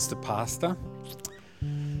The pastor,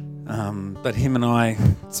 but him and I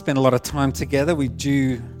spend a lot of time together. We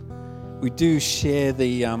do share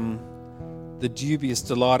the dubious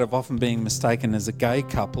delight of often being mistaken as a gay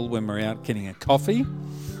couple when we're out getting a coffee.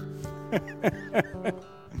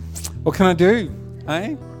 What can I do,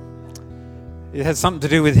 eh? It has something to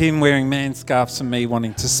do with him wearing man scarves and me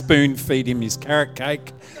wanting to spoon feed him his carrot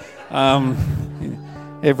cake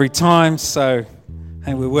every time. So,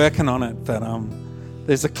 hey, we're working on it, but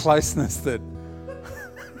there's a closeness that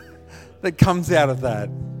that comes out of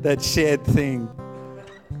that shared thing.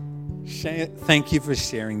 Thank you for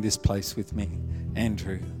sharing this place with me,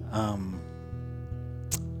 Andrew.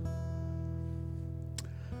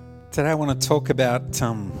 Today I want to talk about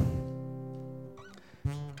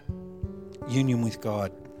union with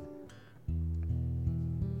God.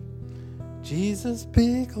 Jesus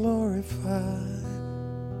be glorified.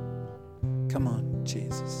 Come on,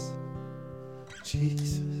 Jesus.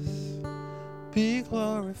 Jesus, be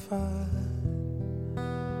glorified.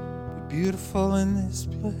 Be beautiful in this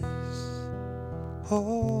place.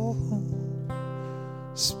 Oh,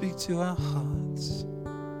 speak to our hearts.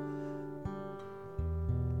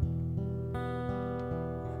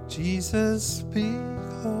 Jesus, be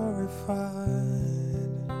glorified.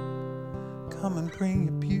 Come and bring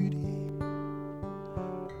your beauty.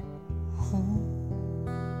 Oh.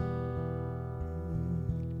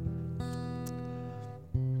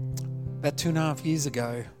 About 2.5 years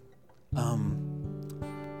ago,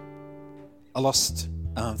 I lost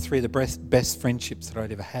 3 of the best friendships that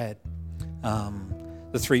I'd ever had.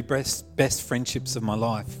 The 3 best friendships of my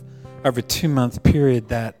life over a 2-month period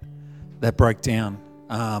that broke down.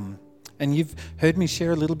 And you've heard me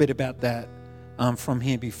share a little bit about that from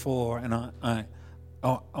here before, and I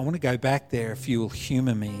want to go back there if you will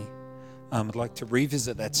humour me. I'd like to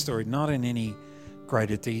revisit that story, not in any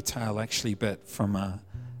greater detail actually, but from a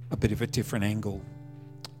bit of a different angle.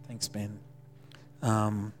 Thanks, Ben.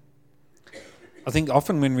 I think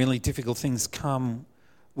often when really difficult things come,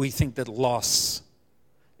 we think that loss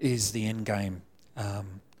is the end game.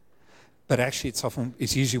 But actually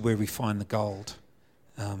it's usually where we find the gold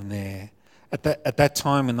there. At that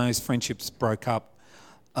time when those friendships broke up,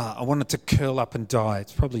 I wanted to curl up and die.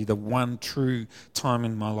 It's probably the one true time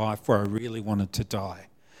in my life where I really wanted to die.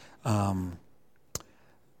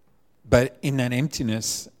 But in that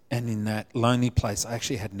emptiness and in that lonely place, I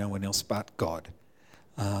actually had no one else but God.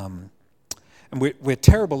 And we're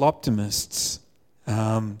terrible optimists.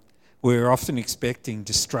 We're often expecting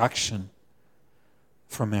destruction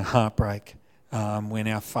from our heartbreak when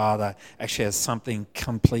our Father actually has something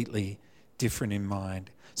completely different in mind.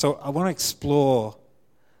 So I want to explore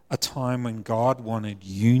a time when God wanted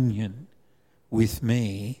union with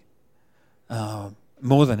me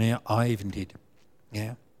more than I even did.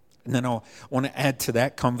 Yeah. And then I want to add to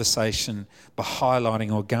that conversation by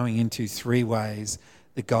highlighting or going into 3 ways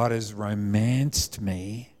that God has romanced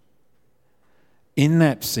me in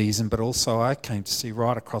that season, but also I came to see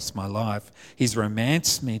right across my life, He's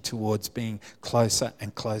romanced me towards being closer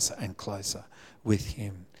and closer and closer with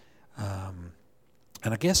Him.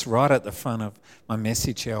 And I guess right at the front of my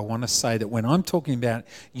message here, I want to say that when I'm talking about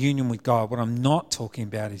union with God, what I'm not talking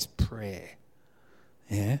about is prayer.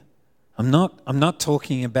 Yeah? I'm not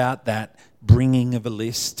talking about that bringing of a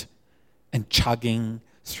list and chugging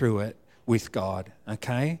through it with God,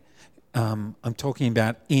 okay? I'm talking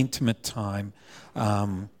about intimate time.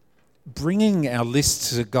 Bringing our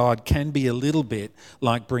lists to God can be a little bit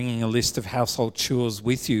like bringing a list of household chores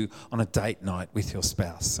with you on a date night with your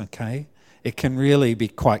spouse, okay? It can really be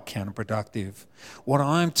quite counterproductive. What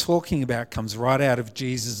I'm talking about comes right out of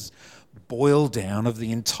Jesus' boil down of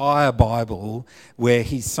the entire Bible, where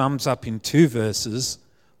He sums up in 2 verses,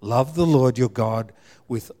 love the Lord your God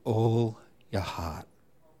with all your heart.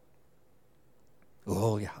 With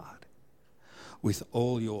all your heart. With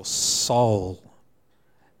all your soul.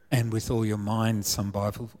 And with all your mind, some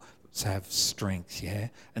Bibles have strength, yeah?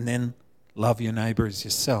 And then love your neighbour as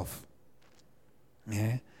yourself.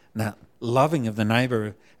 Yeah? Now, loving of the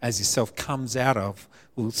neighbour as yourself comes out of,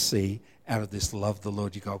 we'll see, out of this love the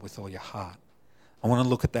Lord your God with all your heart. I want to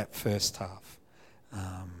look at that first half.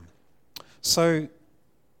 So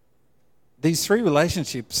these 3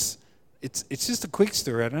 relationships, it's just a quick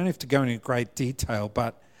story. I don't have to go into great detail,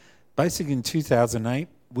 but basically in 2008,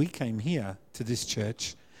 we came here to this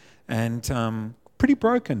church and pretty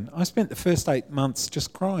broken. I spent the first 8 months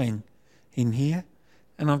just crying in here,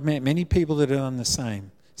 and I've met many people that have done the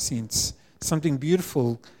same since. Something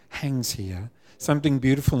beautiful hangs here. Something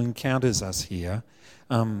beautiful encounters us here.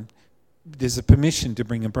 There's a permission to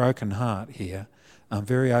bring a broken heart here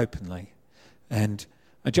very openly. And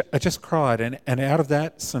I just cried. And out of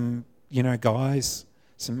that, some, guys,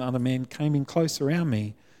 some other men came in close around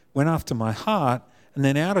me, went after my heart. And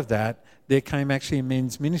then out of that, there came actually a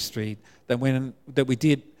men's ministry that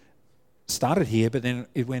started here, but then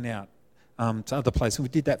it went out to other places. We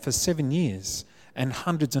did that for 7 years. And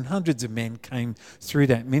hundreds of men came through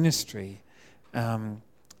that ministry. But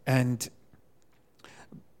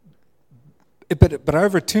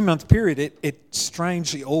over a 2-month period, it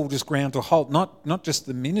strangely all just ground to a halt. Not just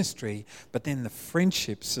the ministry, but then the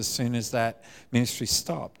friendships as soon as that ministry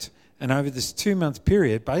stopped. And over this 2-month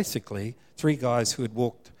period, basically, 3 guys who had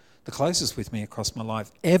walked the closest with me across my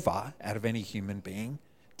life ever, out of any human being,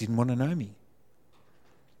 didn't want to know me.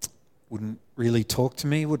 Wouldn't really talk to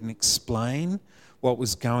me, wouldn't explain what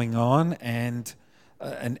was going on, and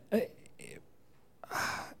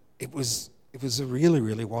it was a really,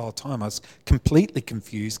 really wild time. I was completely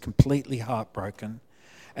confused, completely heartbroken.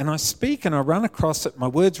 And I speak and I run across it, my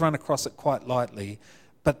words run across it quite lightly,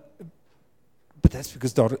 but that's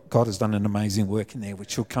because God has done an amazing work in there,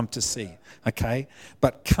 which you'll come to see, okay?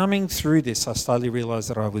 But coming through this, I slowly realised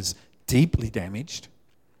that I was deeply damaged.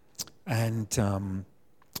 And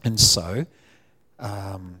so,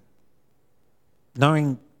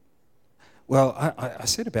 knowing, I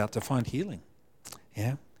set about to find healing,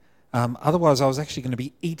 yeah? Otherwise, I was actually going to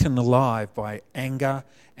be eaten alive by anger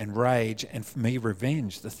and rage, and for me,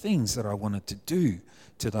 revenge. The things that I wanted to do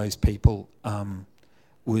to those people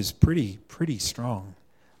was pretty strong.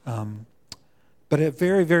 But a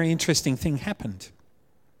very, very interesting thing happened.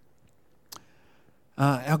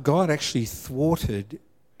 Our God actually thwarted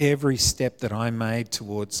every step that I made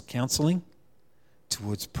towards counselling,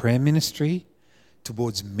 towards prayer ministry,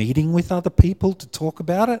 towards meeting with other people to talk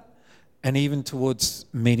about it, and even towards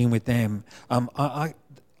meeting with them. I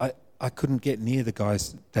couldn't get near the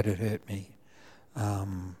guys that had hurt me.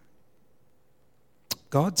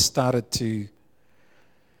 God started to,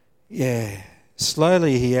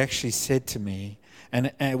 slowly he actually said to me,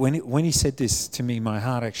 and when he said this to me, my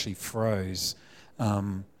heart actually froze,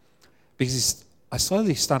 because I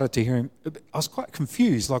slowly started to hear him. I was quite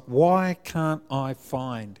confused, like, why can't I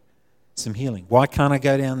find some healing? Why can't I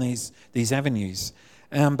go down these avenues?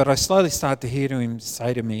 But I slowly started to hear him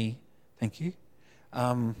say to me, thank you,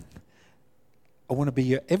 I want to be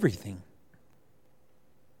your everything.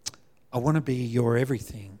 I want to be your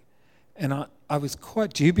everything. And I was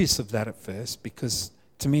quite dubious of that at first, because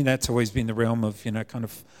to me that's always been the realm of, kind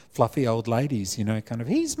of fluffy old ladies, kind of,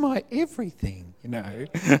 he's my everything, And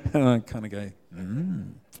I kind of go,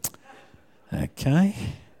 okay.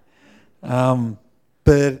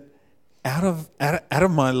 But out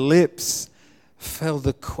of my lips fell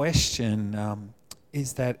the question,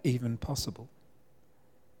 is that even possible?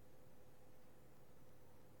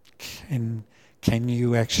 Can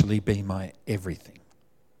you actually be my everything?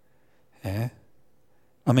 Yeah?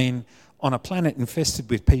 I mean, on a planet infested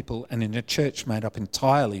with people and in a church made up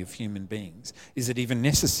entirely of human beings, is it even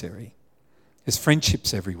necessary? There's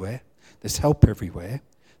friendships everywhere. There's help everywhere.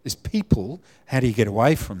 There's people. How do you get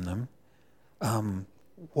away from them?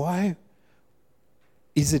 Why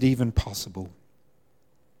is it even possible?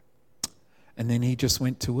 And then he just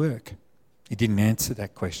went to work. He didn't answer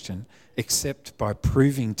that question, except by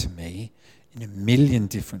proving to me in a million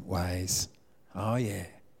different ways, oh yeah,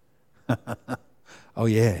 oh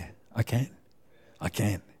yeah, I can.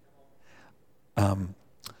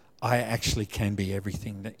 I actually can be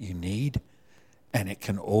everything that you need, and it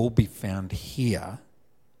can all be found here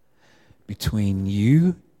between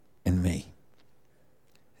you and me.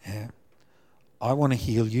 Yeah. I want to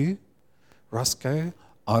heal you, Roscoe.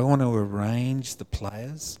 I want to arrange the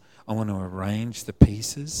players. I want to arrange the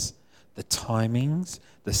pieces, the timings,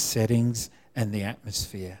 the settings, and the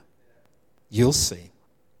atmosphere. You'll see.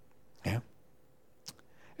 Yeah.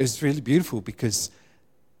 It was really beautiful because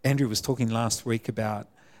Andrew was talking last week about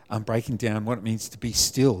breaking down what it means to be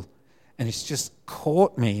still. And it's just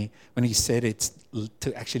caught me when he said it's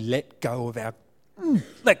to actually let go of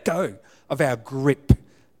our grip,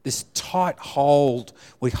 this tight hold.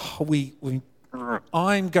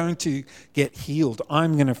 I'm going to get healed.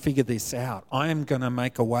 I'm going to figure this out. I'm going to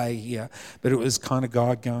make a way here. But it was kind of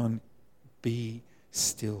God going, be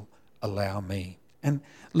still, allow me. And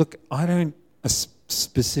look, I don't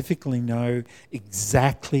specifically know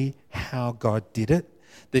exactly how God did it.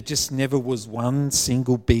 There just never was one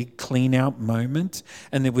single big clean out moment,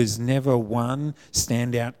 and there was never one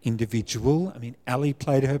standout individual. I mean, Ali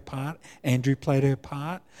played her part, Andrew played her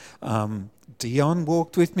part, Dion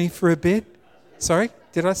walked with me for a bit. Sorry,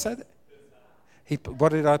 did I say that?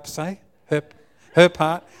 What did I say? Her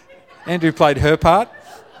part. Andrew played her part.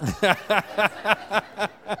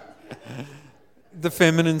 The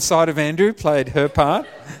feminine side of Andrew played her part.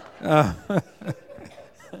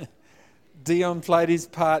 Dion played his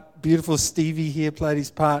part. Beautiful Stevie here played his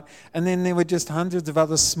part. And then there were just hundreds of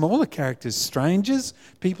other smaller characters, strangers,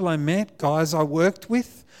 people I met, guys I worked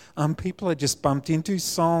with, people I just bumped into,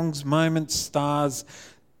 songs, moments, stars,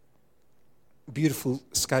 beautiful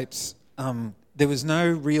escapes. There was no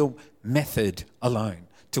real method alone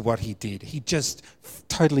to what he did. He just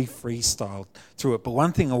totally freestyled through it. But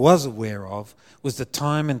one thing I was aware of was that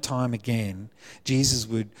time and time again, Jesus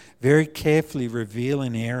would very carefully reveal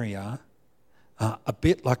an area, a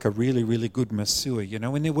bit like a really, really good masseur. You know,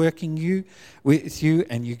 when they're working with you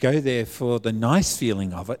and you go there for the nice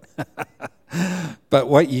feeling of it, but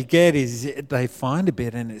what you get is they find a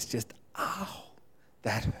bit and it's just,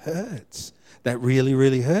 that hurts. That really,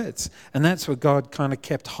 really hurts. And that's what God kind of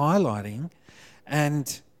kept highlighting.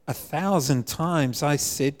 And 1,000 times I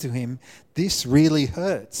said to him, this really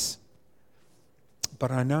hurts.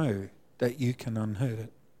 But I know that you can unhurt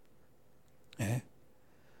it. Yeah.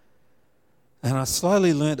 And I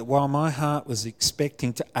slowly learned that while my heart was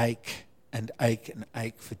expecting to ache and ache and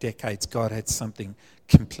ache for decades, God had something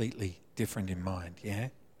completely different in mind. Yeah.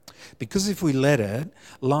 Because if we let it,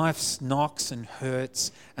 life's knocks and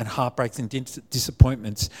hurts and heartbreaks and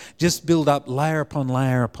disappointments just build up layer upon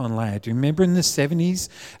layer upon layer. Do you remember in the 70s,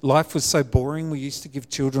 life was so boring, we used to give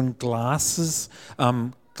children glass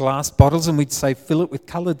bottles, and we'd say, fill it with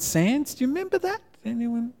coloured sands. Do you remember that?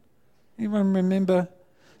 Anyone remember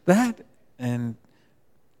that? And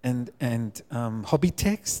hobby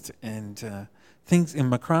text and things in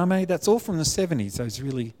macrame, that's all from the 70s, those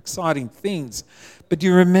really exciting things. But do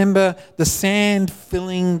you remember the sand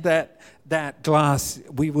filling that glass?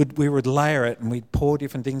 We would layer it and we'd pour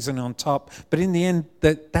different things in on top. But in the end,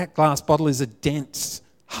 that glass bottle is a dense,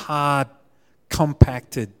 hard,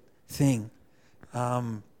 compacted thing.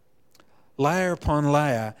 Layer upon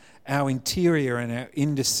layer, our interior and our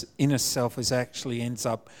inner self ends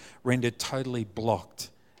up rendered totally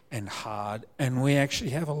blocked and hard, and we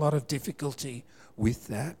actually have a lot of difficulty with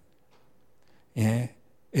that. Yeah,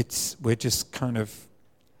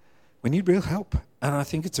 we need real help, and I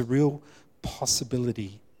think it's a real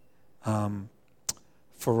possibility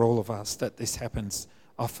for all of us that this happens.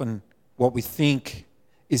 Often what we think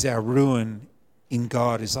is our ruin in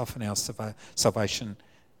God is often our salvation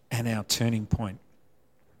and our turning point.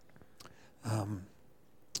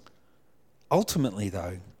 Ultimately,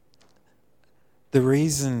 though, the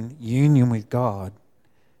reason union with God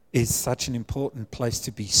is such an important place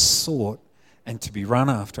to be sought and to be run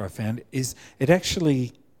after, I found, is it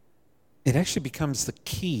actually becomes the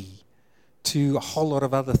key to a whole lot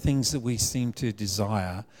of other things that we seem to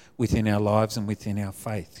desire within our lives and within our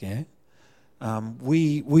faith, yeah?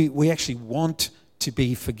 We actually want to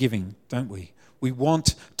be forgiving, don't we? We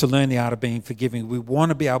want to learn the art of being forgiving. We want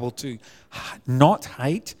to be able to not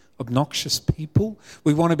hate obnoxious people.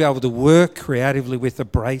 We want to be able to work creatively with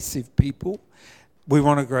abrasive people. We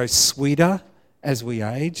want to grow sweeter as we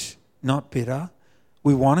age, not bitter.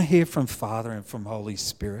 We want to hear from Father and from Holy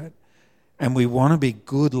Spirit. And we want to be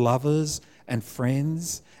good lovers and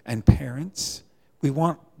friends and parents. We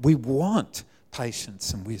want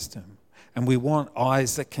patience and wisdom. And we want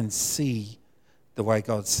eyes that can see the way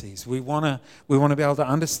God sees. We want to be able to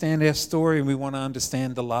understand our story, and we want to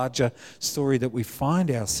understand the larger story that we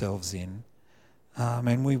find ourselves in.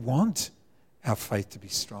 And we want our faith to be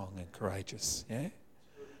strong and courageous. Yeah,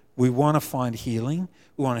 we want to find healing.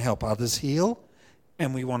 We want to help others heal,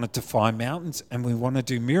 and we want to defy mountains, and we want to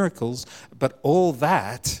do miracles. But all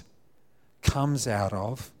that comes out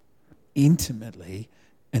of intimately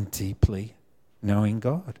and deeply knowing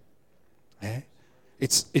God. Yeah.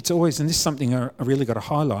 It's always, and this is something I really got to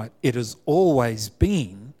highlight, it has always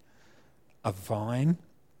been a vine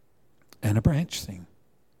and a branch thing.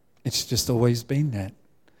 It's just always been that.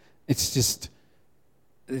 It's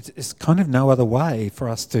kind of no other way for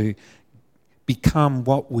us to become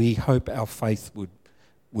what we hope our faith would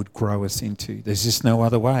grow us into. There's just no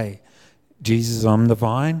other way. Jesus, I'm the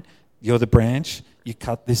vine, you're the branch, you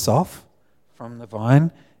cut this off from the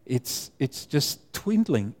vine. It's just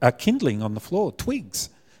kindling on the floor, twigs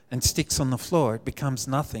and sticks on the floor. It becomes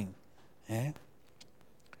nothing. Yeah.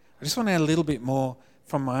 I just want to add a little bit more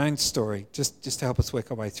from my own story, just to help us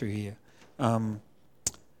work our way through here.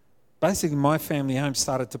 Basically, my family home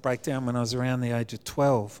started to break down when I was around the age of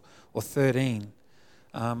 12 or 13.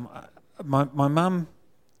 My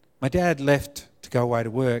dad left to go away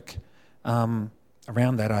to work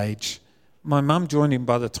around that age. My mum joined him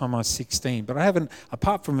by the time I was 16, but I haven't,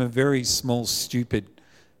 apart from a very small, stupid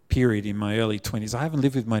period in my early 20s, I haven't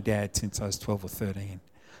lived with my dad since I was 12 or 13.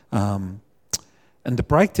 And the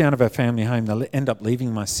breakdown of our family home, they end up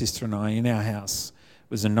leaving my sister and I in our house.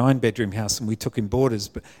 It was a 9-bedroom house and we took in boarders.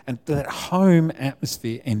 And that home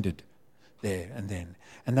atmosphere ended there and then.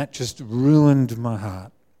 And that just ruined my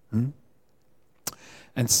heart.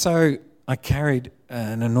 And so I carried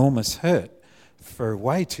an enormous hurt for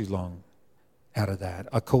way too long out of that.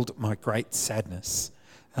 I called it my great sadness.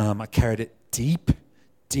 I carried it deep,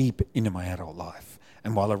 deep into my adult life.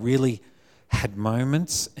 And while I really had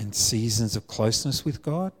moments and seasons of closeness with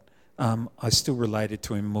God, I still related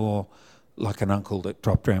to him more like an uncle that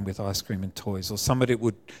dropped around with ice cream and toys, or somebody that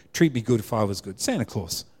would treat me good if I was good. Santa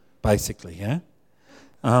Claus, basically, yeah?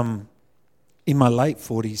 In my late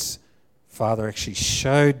 40s, Father actually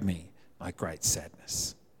showed me my great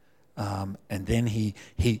sadness. And then he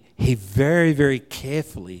very, very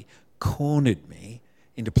carefully cornered me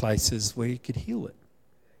into places where he could heal it.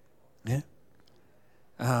 Yeah?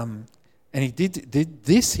 And he did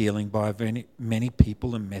this healing by many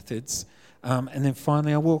people and methods. And then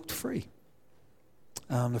finally I walked free.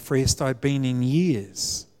 The freest I'd been in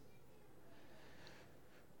years.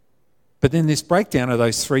 But then this breakdown of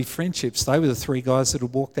those 3 friendships, they were the 3 guys that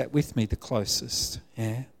had walked that with me the closest.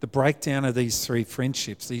 Yeah, the breakdown of these 3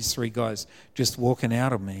 friendships, these 3 guys just walking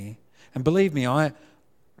out of me. And believe me, I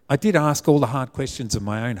did ask all the hard questions of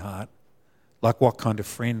my own heart, like what kind of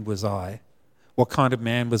friend was I? What kind of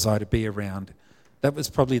man was I to be around? That was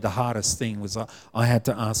probably the hardest thing, was I had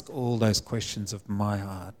to ask all those questions of my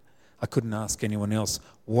heart. I couldn't ask anyone else.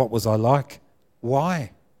 What was I like?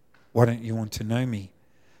 Why? Why don't you want to know me?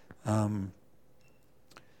 But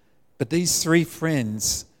these 3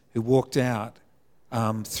 friends who walked out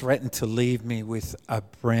threatened to leave me with a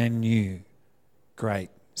brand new great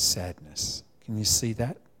sadness. Can you see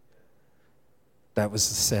that? That was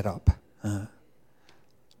the setup.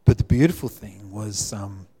 But the beautiful thing was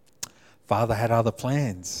Father had other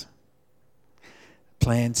plans.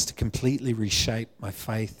 Plans to completely reshape my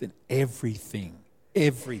faith in everything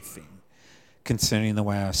concerning the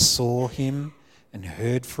way I saw him and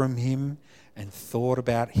heard from him and thought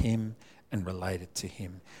about him and related to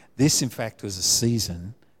him. This, in fact, was a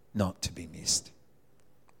season not to be missed.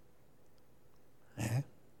 Yeah?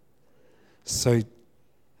 So,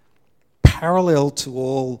 parallel to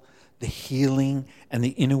all the healing and the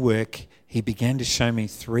inner work, he began to show me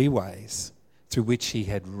 3 ways through which he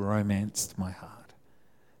had romanced my heart.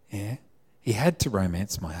 Yeah? He had to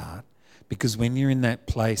romance my heart, because when you're in that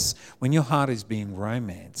place, when your heart is being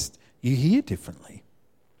romanced, you hear differently.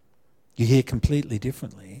 You hear completely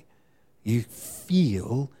differently. You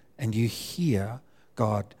feel and you hear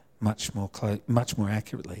God much more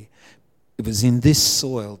accurately. It was in this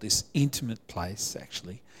soil, this intimate place,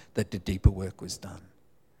 actually, that the deeper work was done.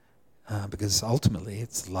 Because ultimately,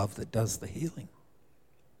 it's love that does the healing.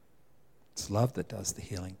 It's love that does the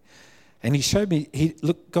healing. And he showed me,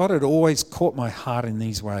 God had always caught my heart in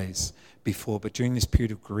these ways before, but during this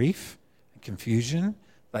period of grief and confusion,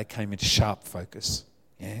 they came into sharp focus.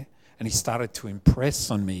 Yeah? And he started to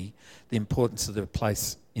impress on me the importance of their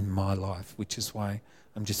place in my life, which is why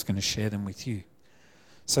I'm just going to share them with you.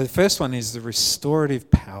 So the first one is the restorative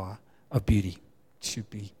power of beauty. It should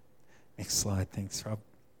be, next slide, thanks, Rob.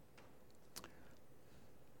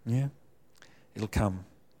 Yeah, it'll come.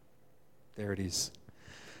 There it is.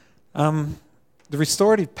 The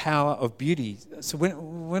restorative power of beauty. So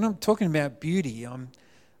when I'm talking about beauty, I'm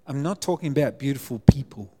not talking about beautiful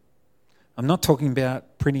people. I'm not talking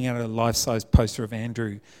about printing out a life-size poster of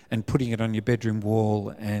Andrew and putting it on your bedroom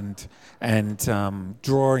wall and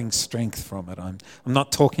drawing strength from it. I'm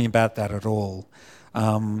not talking about that at all.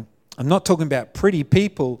 I'm not talking about pretty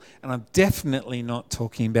people, and I'm definitely not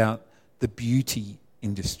talking about the beauty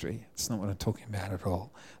industry. It's not what I'm talking about at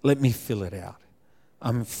all. Let me fill it out.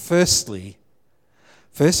 Firstly,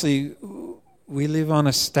 we live on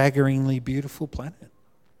a staggeringly beautiful planet.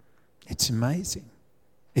 It's amazing.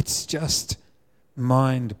 It's just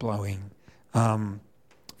mind-blowing.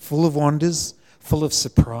 Full of wonders, full of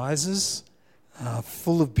surprises,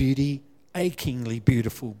 full of beauty, achingly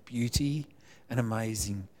beautiful beauty and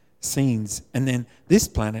amazing scenes. And then this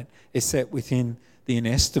planet is set within the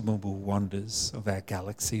inestimable wonders of our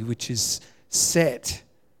galaxy, which is set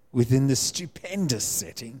within the stupendous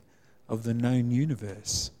setting of the known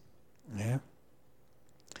universe. Yeah.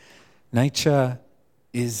 Nature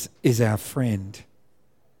is our friend,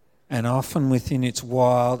 and often within its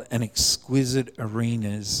wild and exquisite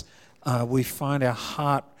arenas, we find our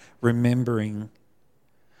heart remembering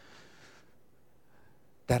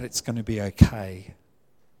that it's going to be okay.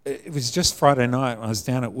 It was just Friday night. I was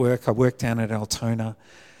down at work. I worked down at Altona,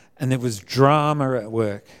 And there was drama at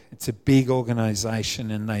work. It's a big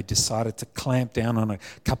organisation, and they decided to clamp down on a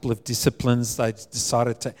couple of disciplines. They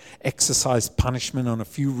decided to exercise punishment on a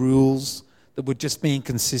few rules that were just being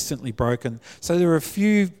consistently broken. So there were a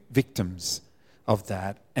few victims of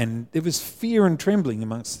that, and there was fear and trembling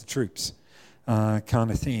amongst the troops,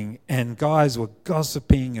 kind of thing. And guys were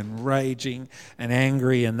gossiping and raging and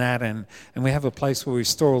angry and that. And we have a place where we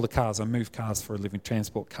store all the cars. I move cars for a living,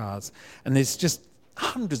 transport cars. And there's just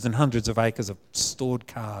hundreds and hundreds of acres of stored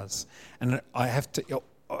cars, and you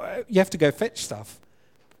have to go fetch stuff,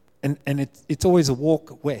 and it's always a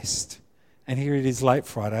walk west. And here it is late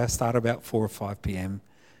Friday. I start about 4 or 5 p.m.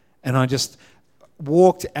 and I just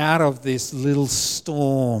walked out of this little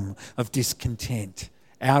storm of discontent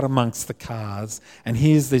out amongst the cars, and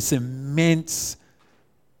here's this immense,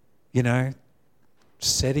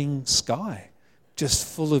 setting sky, just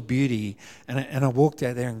full of beauty. And I walked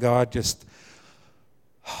out there, and God just,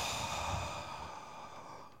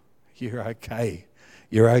 you're okay.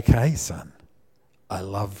 You're okay, son. I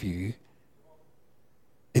love you.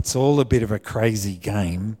 It's all a bit of a crazy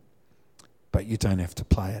game, but you don't have to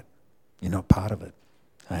play it. You're not part of it.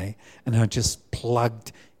 Hey? And I just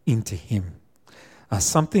plugged into him.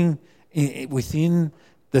 Something within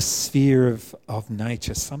the sphere of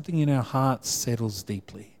nature, something in our hearts settles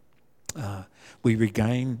deeply. We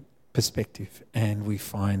regain perspective and we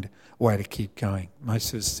find a way to keep going.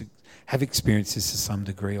 Most of us have experienced this to some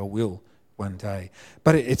degree, or will one day.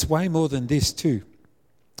 But it's way more than this too.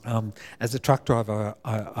 As a truck driver,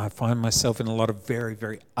 I find myself in a lot of very,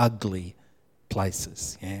 very ugly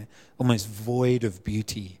places, almost void of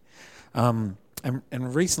beauty. And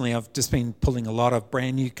recently I've just been pulling a lot of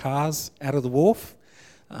brand new cars out of the wharf.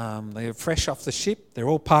 They're fresh off the ship. They're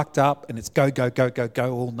all parked up, and it's go, go, go, go,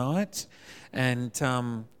 go all night. And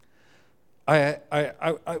it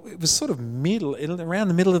was sort of around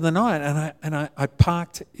the middle of the night, and I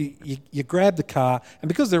parked. You grab the car, and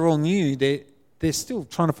because they're all new, they're still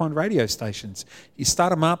trying to find radio stations. You start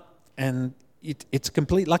them up, and it's a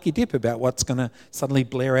complete lucky dip about what's going to suddenly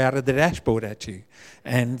blare out of the dashboard at you.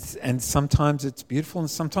 And sometimes it's beautiful, and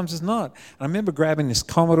sometimes it's not. And I remember grabbing this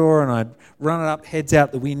Commodore, and I'd run it up, heads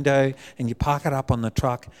out the window, and you park it up on the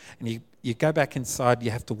truck, and you go back inside.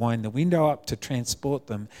 You have to wind the window up to transport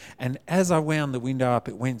them. And as I wound the window up,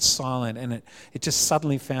 it went silent, and it just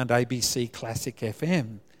suddenly found ABC Classic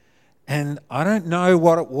FM. And I don't know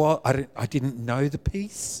what it was. I didn't know the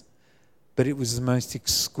piece, but it was the most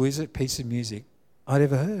exquisite piece of music I'd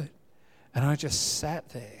ever heard. And I just sat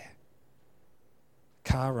there,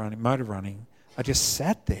 car running, motor running. I just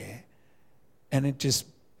sat there, and it just,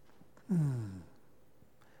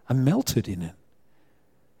 I melted in it.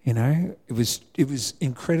 It was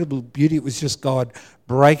incredible beauty. It was just God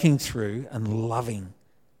breaking through and loving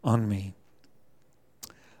on me.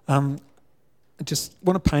 I just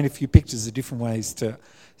want to paint a few pictures of different ways to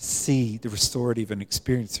see the restorative and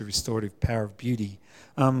experience the restorative power of beauty.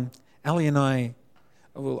 Ali and I,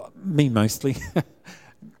 well, me mostly,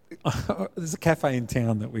 there's a cafe in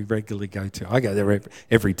town that we regularly go to. I go there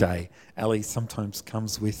every day. Ali sometimes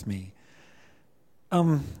comes with me.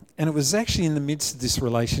 And it was actually in the midst of this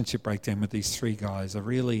relationship breakdown with these three guys.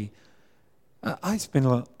 I spent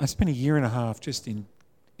a year and a half just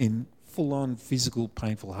in full-on physical,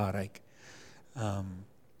 painful heartache.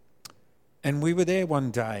 And we were there one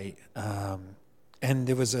day, and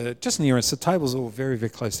there was just near us, the tables all very, very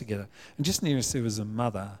close together, and just near us there was a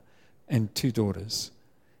mother and two daughters.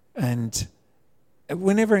 And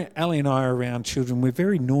whenever Ali and I are around children, we're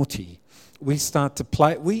very naughty. We start to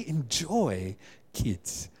play. We enjoy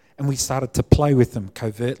kids, and we started to play with them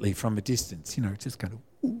covertly from a distance, just kind of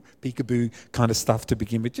peekaboo kind of stuff to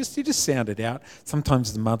begin with. You just sound it out.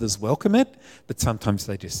 Sometimes the mothers welcome it, but sometimes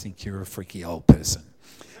they just think you're a freaky old person.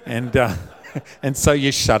 And so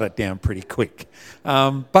you shut it down pretty quick.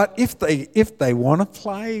 But if they want to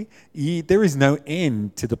play, there is no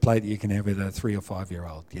end to the play that you can have with a 3 or 5 year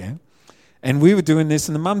old, yeah? And we were doing this,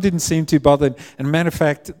 and the mum didn't seem too bothered. And matter of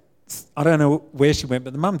fact, I don't know where she went,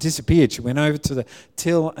 but the mum disappeared. She went over to the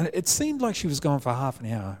till, and it seemed like she was gone for half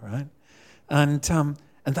an hour, right? And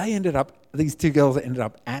these two girls ended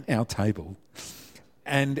up at our table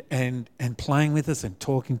and playing with us and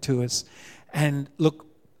talking to us. And look,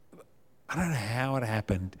 I don't know how it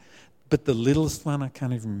happened, but the littlest one, I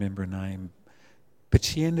can't even remember her name, but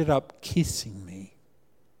she ended up kissing me.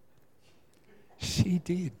 She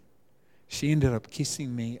did. She ended up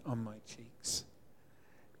kissing me on my cheeks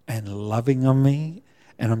and loving on me,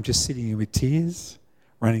 and I'm just sitting here with tears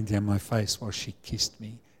running down my face while she kissed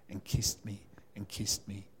me and kissed me and kissed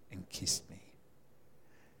me and kissed me.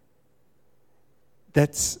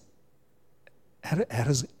 That's how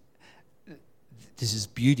This is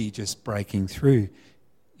beauty just breaking through,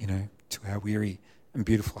 to our weary and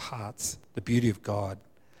beautiful hearts. The beauty of God.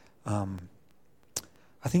 I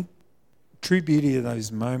think true beauty are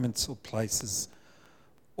those moments or places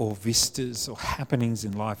or vistas or happenings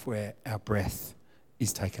in life where our breath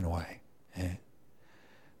is taken away. Yeah?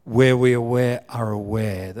 Where we are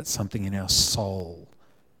aware that something in our soul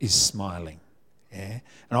is smiling. Yeah?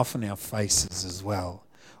 And often our faces as well.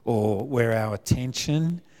 Or where our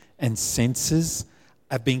attention and senses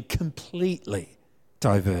have been completely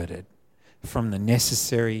diverted from the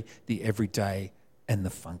necessary, the everyday, and the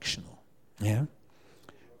functional. Yeah?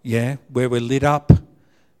 Yeah, where we're lit up,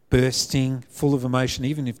 bursting, full of emotion,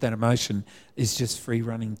 even if that emotion is just free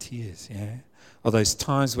running tears. Yeah? Or those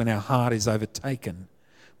times when our heart is overtaken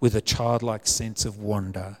with a childlike sense of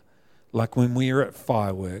wonder, like when we're at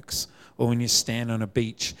fireworks, or when you stand on a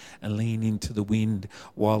beach and lean into the wind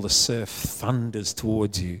while the surf thunders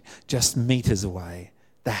towards you, just meters away.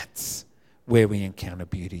 That's where we encounter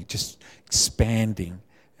beauty, just expanding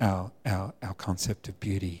our concept of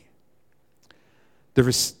beauty.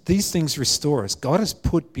 These things restore us. God has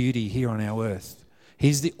put beauty here on our earth.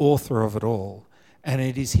 He's the author of it all, and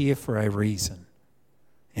it is here for a reason.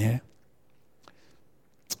 Yeah?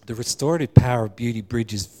 The restorative power of beauty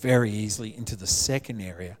bridges very easily into the second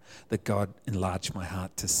area that God enlarged my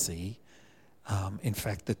heart to see. In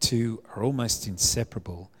fact, the two are almost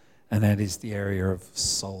inseparable, and that is the area of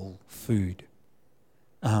soul food,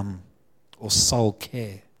 or soul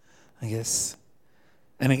care, I guess.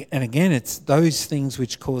 And again, it's those things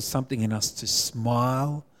which cause something in us to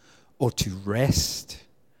smile or to rest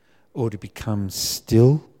or to become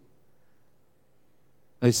still.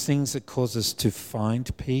 Those things that cause us to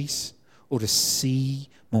find peace or to see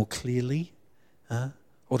more clearly,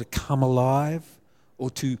 or to come alive, or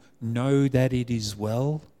to know that it is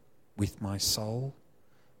well with my soul,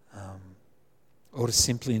 or to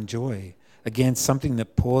simply enjoy. Again, something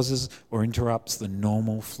that pauses or interrupts the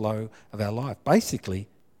normal flow of our life. Basically,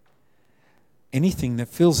 anything that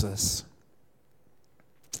fills us.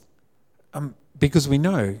 Because we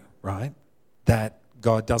know, right, that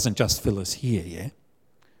God doesn't just fill us here, yeah?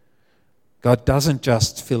 God doesn't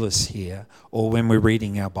just fill us here, or when we're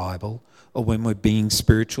reading our Bible, or when we're being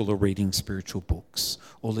spiritual or reading spiritual books,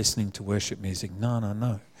 or listening to worship music.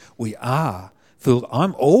 No. We are filled.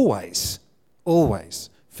 I'm always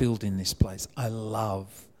filled in this place. I love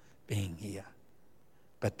being here.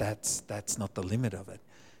 But that's not the limit of it.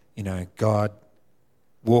 God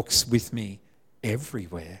walks with me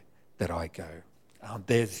everywhere that I go.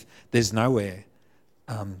 There's nowhere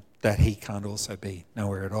that he can't also be,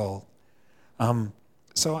 nowhere at all.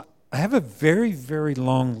 So I have a very, very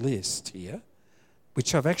long list here,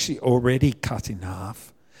 which I've actually already cut in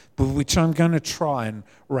half, but which I'm going to try and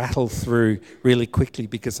rattle through really quickly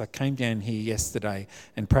because I came down here yesterday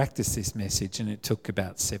and practiced this message and it took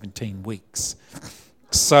about 17 weeks.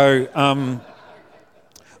 So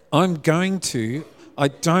I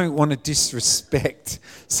don't want to disrespect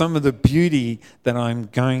some of the beauty that I'm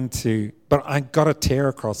going to, but I've got to tear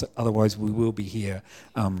across it, otherwise we will be here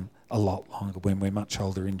a lot longer when we're much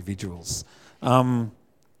older individuals. And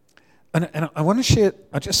I want to share,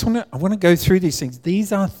 I want to go through these things.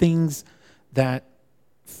 These are things that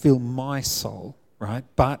fill my soul, right?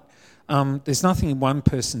 But there's nothing in one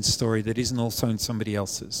person's story that isn't also in somebody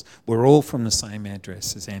else's. We're all from the same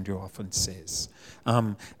address, as Andrew often says.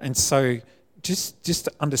 And so just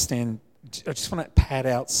to understand, I just want to pad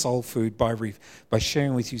out soul food by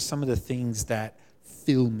sharing with you some of the things that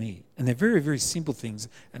fill me. And they're very, very simple things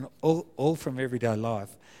and all from everyday life.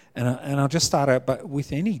 And I'll just start out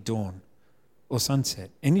with any dawn or sunset.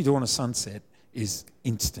 Any dawn or sunset is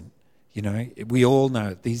instant. We all know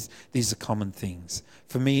it. These are common things.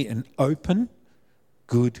 For me, an open,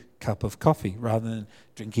 good cup of coffee rather than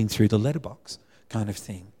drinking through the letterbox kind of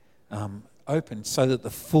thing. Open so that the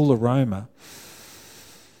full aroma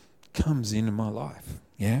comes into my life.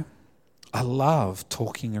 Yeah? I love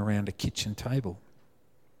talking around a kitchen table.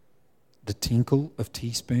 The tinkle of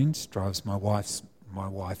teaspoons drives my wife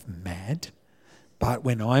mad. But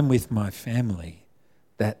when I'm with my family,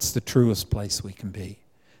 that's the truest place we can be.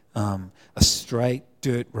 A straight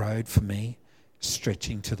dirt road for me,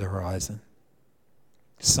 stretching to the horizon.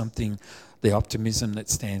 Something, the optimism that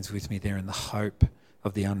stands with me there and the hope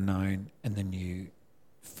of the unknown and the new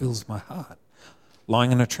fills my heart.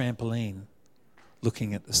 Lying on a trampoline,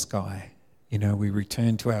 looking at the sky. We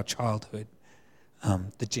return to our childhood.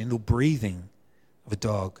 The gentle breathing of a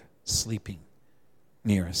dog sleeping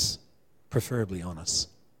near us, preferably on us.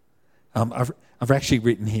 I've actually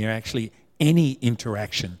written here, any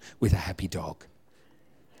interaction with a happy dog.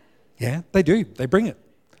 Yeah, they do. They bring it.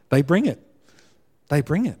 they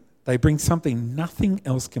bring it. They bring something nothing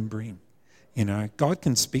else can bring. You know, God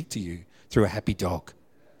can speak to you through a happy dog,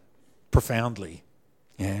 profoundly.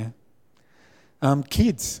 Yeah.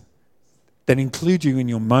 Kids that include you in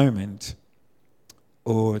your moment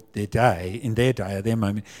or their day, in their day or their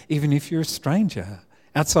moment, even if you're a stranger.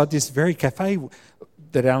 Outside this very cafe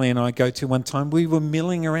that Ali and I go to one time, we were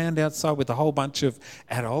milling around outside with a whole bunch of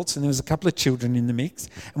adults, and there was a couple of children in the mix,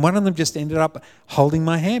 and one of them just ended up holding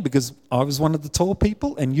my hand because I was one of the tall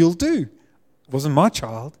people, and you'll do. It wasn't my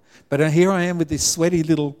child, but here I am with this sweaty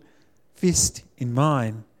little fist in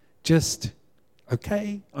mine, just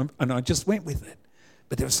okay, and I just went with it.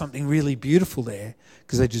 But there was something really beautiful there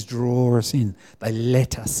because they just draw us in. They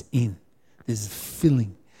let us in. There's a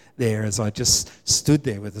filling there as I just stood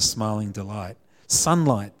there with a smiling delight.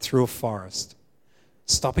 Sunlight through a forest,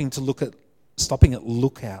 stopping at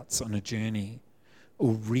lookouts on a journey,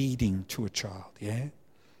 or reading to a child, yeah?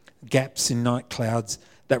 Gaps in night clouds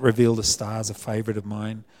that reveal the stars, a favourite of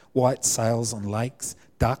mine. White sails on lakes,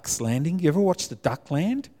 ducks landing. You ever watch the duck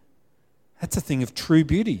land? That's a thing of true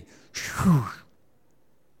beauty.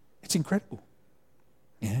 It's incredible.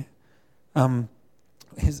 Yeah.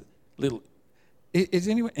 Here's little. Is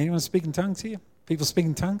anyone speaking tongues here? People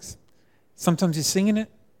speaking tongues? Sometimes you're singing it.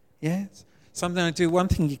 Yeah. Something I do. One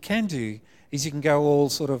thing you can do is you can go all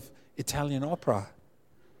sort of Italian opera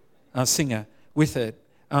singer with it.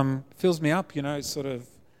 Fills me up, you know, sort of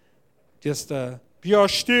just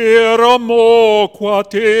Piasteramo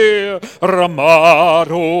quater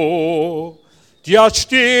ramaro.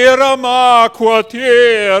 Diasterama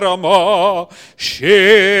quaterama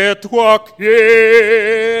shetwake.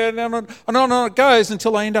 And on it goes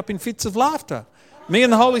until I end up in fits of laughter. Me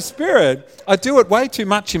and the Holy Spirit. I do it way too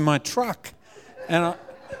much in my truck. And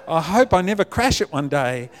I hope I never crash it one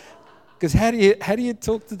day. Because how do you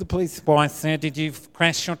talk to the police? Why, sir, did you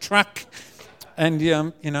crash your truck? And,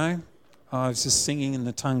 you know, I was just singing in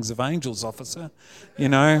the tongues of angels, officer. You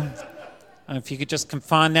know, if you could just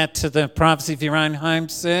confine that to the privacy of your own home,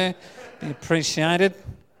 sir, be appreciated.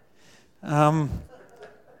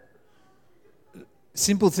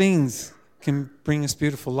 Simple things can bring us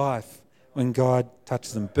beautiful life when God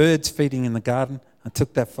touches them. Birds feeding in the garden. I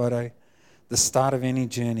took that photo. The start of any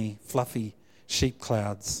journey. Fluffy sheep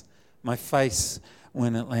clouds. My face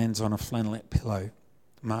when it lands on a flannelette pillow.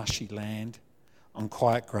 Marshy land. On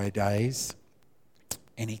quiet grey days.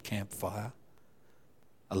 Any campfire.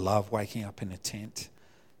 I love waking up in a tent.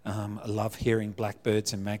 I love hearing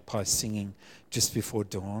blackbirds and magpies singing just before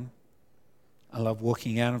dawn. I love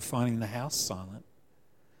walking out and finding the house silent.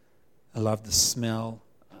 I love the smell.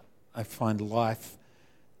 I find life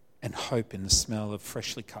and hope in the smell of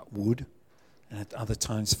freshly cut wood and at other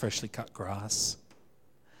times freshly cut grass.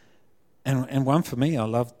 And one for me, I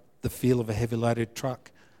love the feel of a heavily loaded truck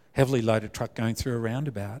going through a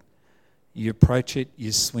roundabout. You approach it,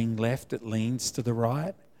 you swing left, it leans to the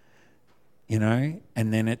right, you know,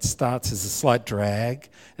 and then it starts as a slight drag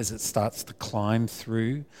as it starts to climb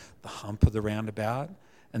through the hump of the roundabout.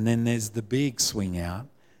 And then there's the big swing out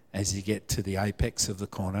as you get to the apex of the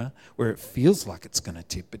corner where it feels like it's going to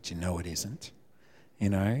tip, but you know it isn't, you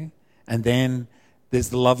know. And then there's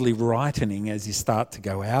the lovely rightening as you start to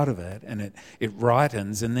go out of it, and it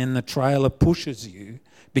rightens, and then the trailer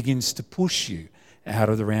begins to push you out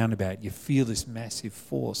of the roundabout. You feel this massive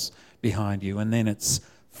force behind you, and then it's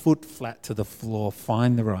foot flat to the floor,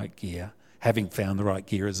 find the right gear. Having found the right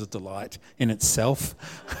gear is a delight in itself.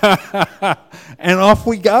 And off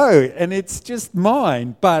we go. And it's just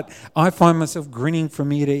mine. But I find myself grinning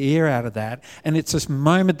from ear to ear out of that. And it's this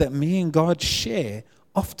moment that me and God share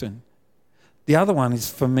often. The other one is,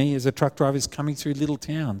 for me, as a truck driver, is coming through little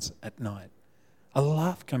towns at night. I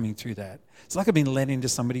love coming through that. It's like I've been let into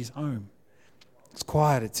somebody's home. It's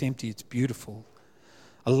quiet, it's empty, it's beautiful.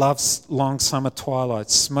 I love long summer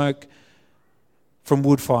twilights, smoke from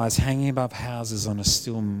wood fires hanging above houses on a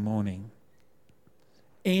still morning.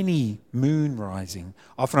 Any moon rising.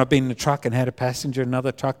 Often I've been in a truck and had a passenger,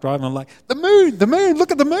 another truck driver, and I'm like, the moon,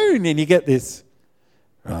 look at the moon. And you get this,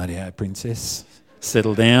 rightio, princess,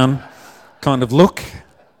 settle down kind of look.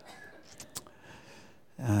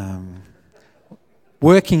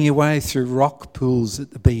 Working your way through rock pools at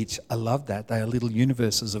the beach, I love that. They are little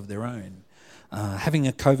universes of their own. Having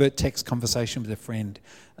a covert text conversation with a friend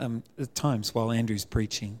at times while Andrew's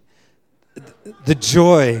preaching. The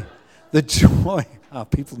joy,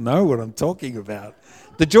 people know what I'm talking about.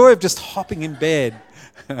 The joy of just hopping in bed.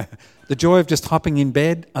 The joy of just hopping in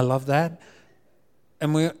bed, I love that.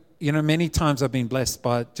 And many times I've been blessed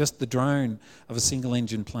by just the drone of a single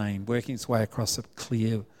engine plane working its way across a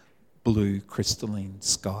clear blue crystalline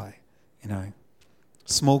sky,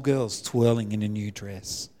 Small girls twirling in a new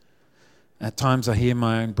dress. At times I hear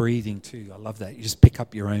my own breathing too. I love that. You just pick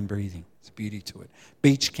up your own breathing. There's a beauty to it.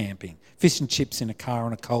 Beach camping, fish and chips in a car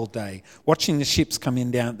on a cold day, watching the ships come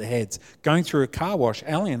in down at the heads, going through a car wash.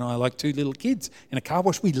 Ali and I are like two little kids in a car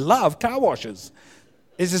wash. We love car washes.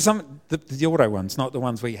 Is there some, the auto ones, not the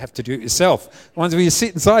ones where you have to do it yourself. The ones where you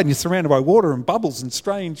sit inside and you're surrounded by water and bubbles and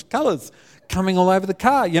strange colours coming all over the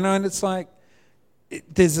car, and it's like,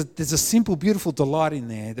 there's a simple, beautiful delight in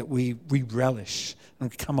there that we relish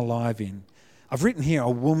and come alive in. I've written here, a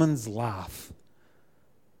woman's laugh.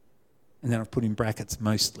 And then I've put in brackets,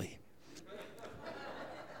 mostly.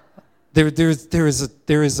 There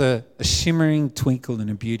is a shimmering twinkle and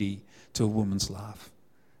a beauty to a woman's laugh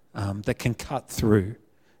that can cut through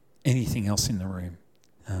anything else in the room.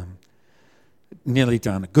 Nearly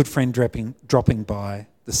done. A good friend dropping by.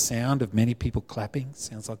 The sound of many people clapping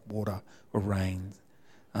sounds like water or rain.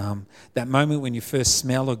 That moment when you first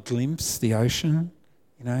smell or glimpse the ocean,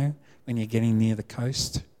 when you're getting near the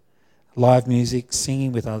coast. Live music,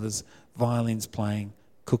 singing with others, violins playing,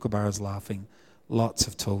 kookaburras laughing, lots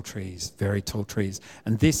of tall trees, very tall trees.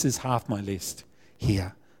 And this is half my list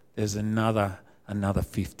here. There's another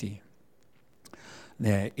 50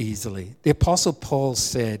 there easily. The Apostle Paul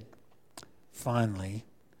said, finally,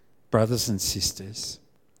 brothers and sisters,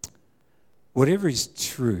 whatever is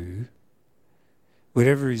true,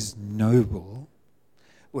 whatever is noble,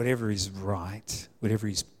 whatever is right, whatever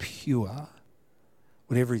is pure,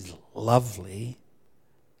 whatever is lovely,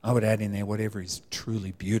 I would add in there whatever is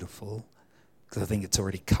truly beautiful, because I think it's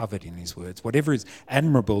already covered in his words. Whatever is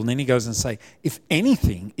admirable, and then he goes and say, if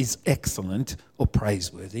anything is excellent or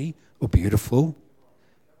praiseworthy or beautiful,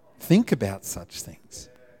 think about such things.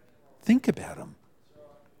 Think about them.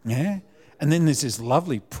 Yeah? And then there's this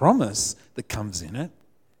lovely promise that comes in it,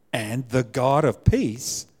 and the God of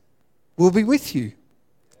peace will be with you.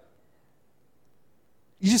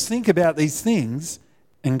 You just think about these things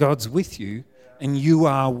and God's with you and you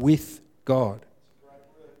are with God.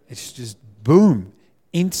 It's just boom,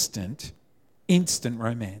 instant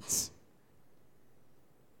romance.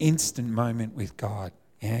 Instant moment with God,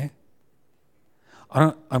 yeah?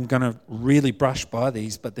 I'm going to really brush by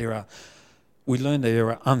these, but we learn that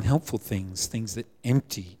there are unhelpful things that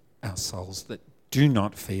empty our souls, that do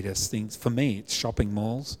not feed us. Things, for me, it's shopping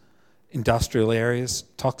malls, industrial areas,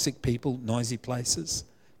 toxic people, noisy places,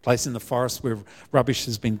 place in the forest where rubbish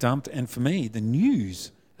has been dumped, and for me, the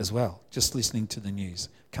news as well. Just listening to the news,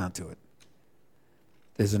 can't do it.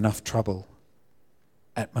 There's enough trouble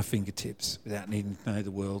at my fingertips without needing to know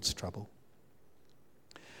the world's trouble.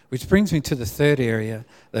 Which brings me to the third area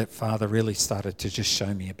that Father really started to just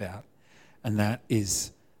show me about, and that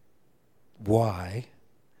is why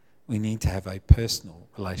we need to have a personal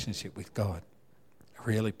relationship with God, a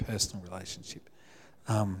really personal relationship.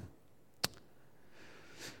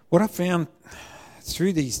 What I found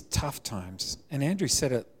through these tough times, and Andrew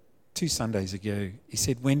said it 2 Sundays ago, he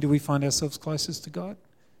said, when do we find ourselves closest to God?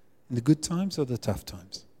 In the good times or the tough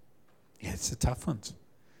times? Yeah, it's the tough ones.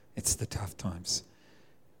 It's the tough times.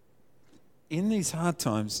 In these hard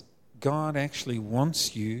times, God actually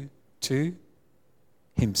wants you to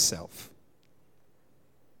himself.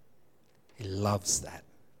 He loves that.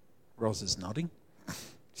 Ros is nodding.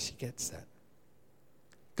 She gets that.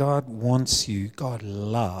 God wants you, God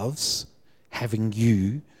loves having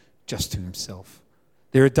you just to himself.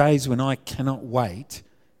 There are days when I cannot wait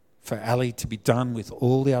for Ali to be done with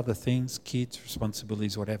all the other things, kids,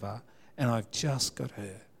 responsibilities, whatever, and I've just got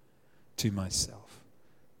her to myself.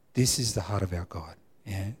 This is the heart of our God,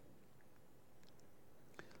 yeah?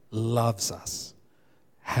 Loves us,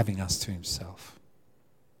 having us to himself.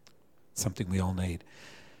 Something we all need.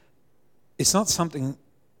 It's not something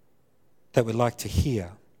that we'd like to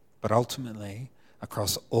hear, but ultimately,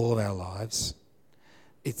 across all of our lives,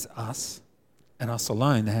 it's us and us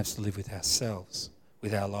alone that has to live with ourselves,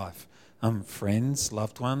 with our life. Friends,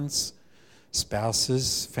 loved ones,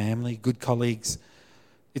 spouses, family, good colleagues.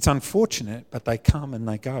 It's unfortunate, but they come and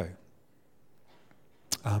they go.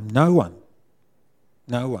 No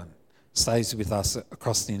one stays with us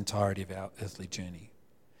across the entirety of our earthly journey.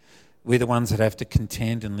 We're the ones that have to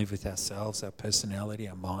contend and live with ourselves, our personality,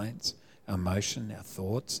 our minds, our emotion, our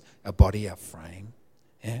thoughts, our body, our frame.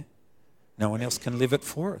 Yeah? No one else can live it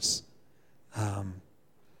for us.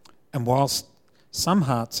 And whilst some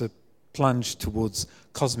hearts are plunged towards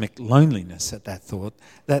cosmic loneliness at that thought,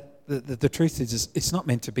 that the truth is it's not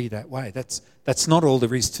meant to be that way. That's not all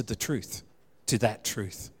there is to the truth, to that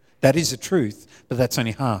truth. That is a truth, but that's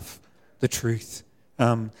only half the truth.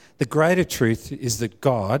 The greater truth is that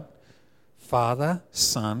God, Father,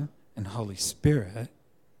 Son, and Holy Spirit,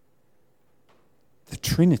 the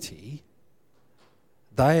Trinity,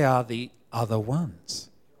 they are the other ones.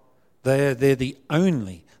 They're the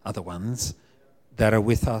only other ones that are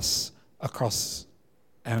with us across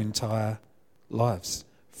our entire lives,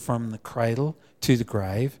 from the cradle to the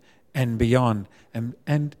grave and beyond.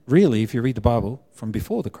 And really, if you read the Bible, from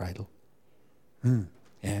before the cradle.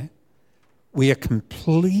 Yeah. We are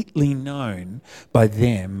completely known by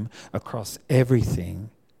them across everything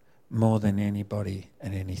more than anybody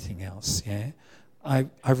and anything else. Yeah. I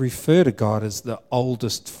refer to God as the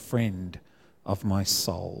oldest friend of my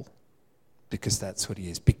soul, because that's what he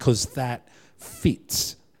is, because that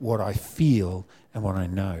fits what I feel and what I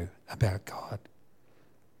know about God.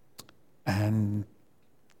 And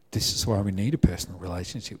this is why we need a personal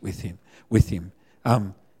relationship with him.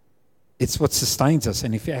 It's what sustains us.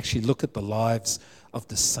 And if you actually look at the lives of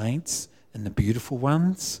the saints and the beautiful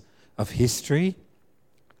ones of history,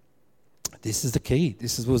 this is the key.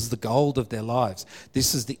 Was the gold of their lives.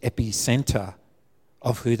 This is the epicenter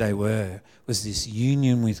of who they were, was this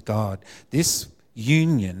union with God. This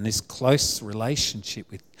union, this close relationship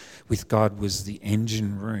with God was the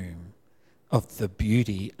engine room of the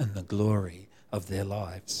beauty and the glory of their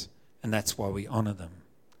lives. And that's why we honour them.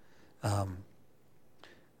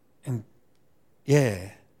 And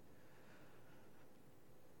yeah,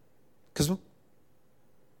 because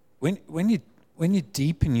when you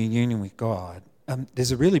deepen your union with God,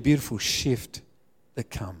 there's a really beautiful shift that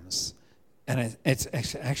comes, and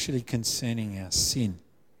it's actually concerning our sin.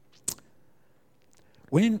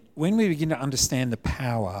 When we begin to understand the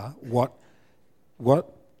power, what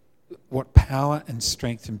power and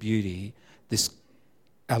strength and beauty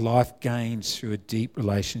our life gains through a deep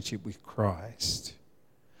relationship with Christ,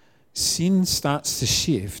 sin starts to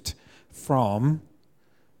shift from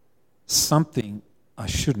something I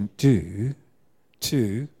shouldn't do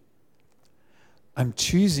to I'm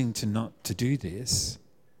choosing to not to do this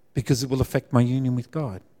because it will affect my union with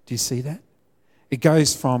God. Do you see that? It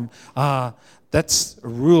goes from, that's a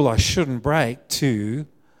rule I shouldn't break, to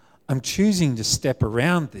I'm choosing to step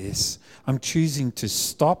around this. I'm choosing to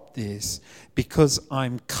stop this because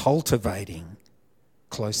I'm cultivating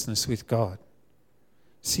closeness with God.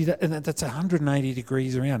 See that? And that's 180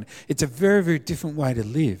 degrees around. It's a very, very different way to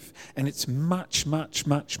live. And it's much, much,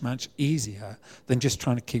 much, much easier than just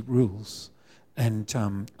trying to keep rules and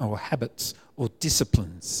or habits or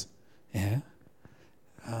disciplines. Yeah.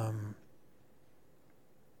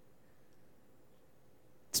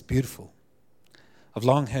 It's beautiful. I've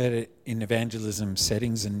long heard it in evangelism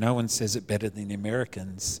settings, and no one says it better than the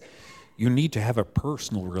Americans. You need to have a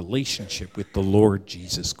personal relationship with the Lord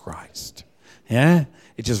Jesus Christ. Yeah?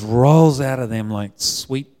 It just rolls out of them like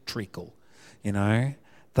sweet treacle, you know.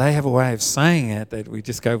 They have a way of saying it that we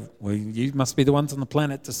just go, well, you must be the ones on the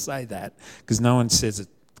planet to say that, because no one says it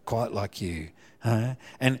quite like you.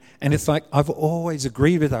 And it's like, I've always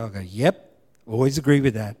agreed with that. I go, yep, always agree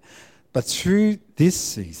with that. But through this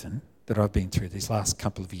season that I've been through, these last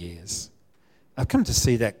couple of years, I've come to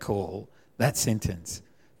see that call, that sentence,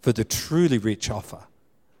 for the truly rich offer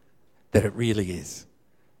that it really is.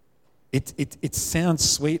 It sounds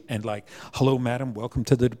sweet and like, hello, madam, welcome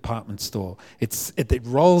to the department store. It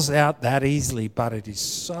rolls out that easily, but it is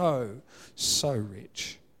so, so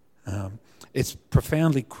rich. It's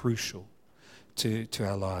profoundly crucial to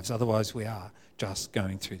our lives. Otherwise, we are just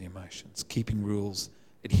going through the emotions, keeping rules,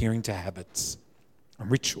 adhering to habits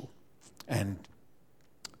and ritual. And,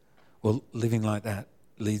 well, living like that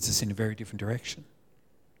leads us in a very different direction.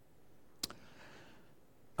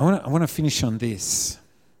 I want to finish on this.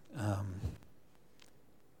 I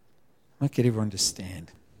might get everyone to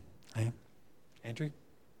stand. Hey? Andrew,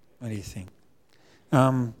 what do you think?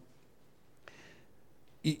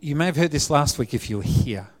 You may have heard this last week if you were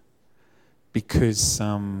here, because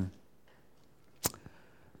I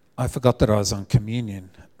forgot that I was on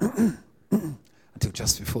communion until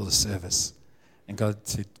just before the service. And God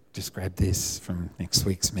said, just grab this from next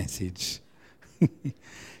week's message.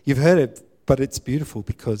 You've heard it, but it's beautiful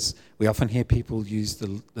because we often hear people use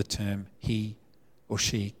the term he or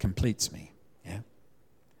she completes me. Yeah,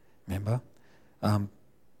 remember?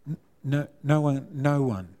 No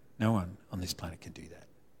one on this planet can do that.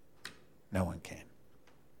 No one can.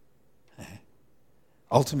 Yeah.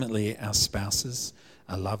 Ultimately, our spouses,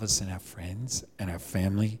 our lovers, and our friends and our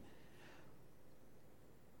family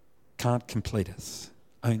can't complete us.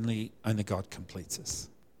 Only God completes us.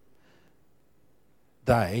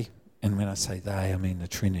 They, and when I say they, I mean the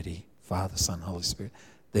Trinity, Father, Son, Holy Spirit,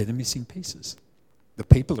 they're the missing pieces. The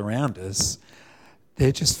people around us,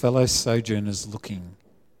 they're just fellow sojourners looking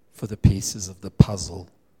for the pieces of the puzzle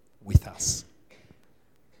with us.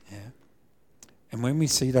 Yeah. And when we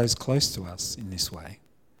see those close to us in this way,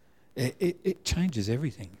 it changes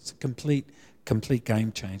everything. It's a complete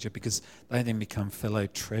game changer, because they then become fellow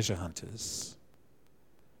treasure hunters.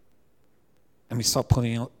 And we stop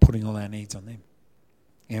putting all our needs on them.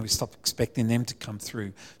 We stop expecting them to come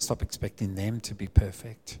through. Stop expecting them to be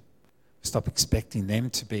perfect. Stop expecting them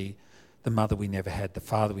to be the mother we never had, the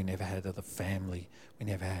father we never had, or the family we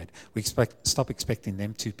never had. Stop expecting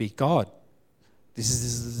them to be God. This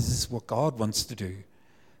is what God wants to do.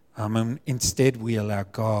 And instead, we allow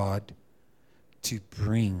God to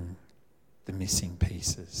bring the missing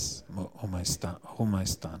pieces. We're almost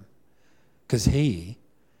done. Because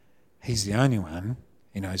He's the only one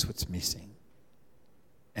who knows what's missing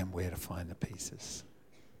and where to find the pieces.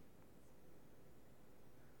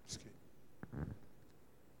 That's good.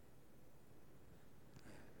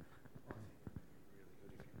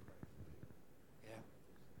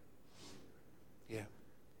 Yeah.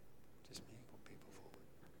 Just me, put people forward.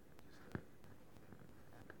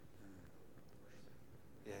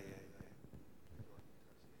 Yeah.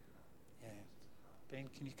 Ben,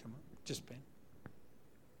 can you come up? Just Ben.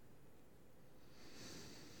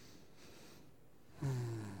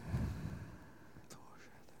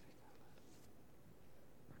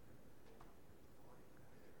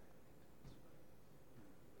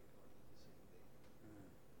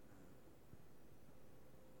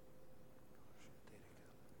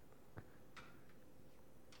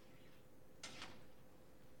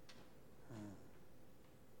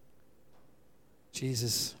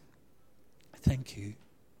 Jesus, thank you.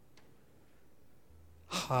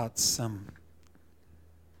 Hearts can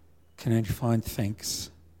only find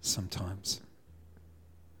thanks sometimes.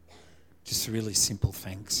 Just a really simple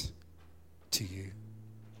thanks to you,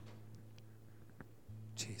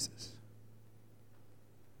 Jesus.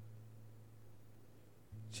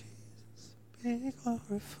 Jesus, be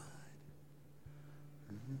glorified.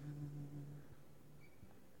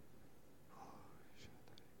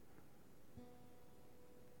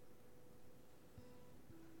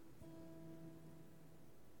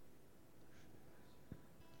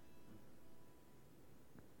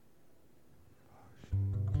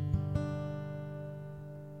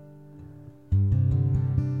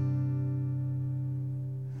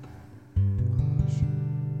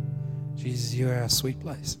 Jesus, you are our sweet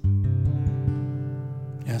place.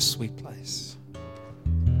 Our sweet place.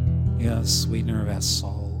 You are the sweetener of our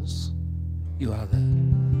souls. You are the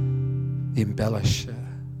embellisher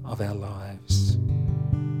of our lives.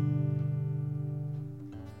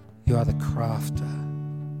 You are the crafter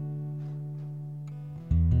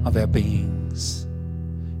of our beings.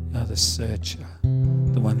 You are the searcher,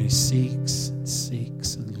 the one who seeks and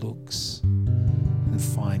seeks and looks and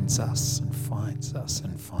finds us and finds us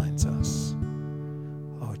and finds us.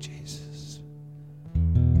 Oh, Jesus.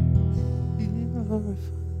 Be glorified.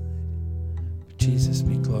 Jesus,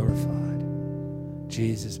 be glorified.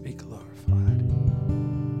 Jesus, be glorified.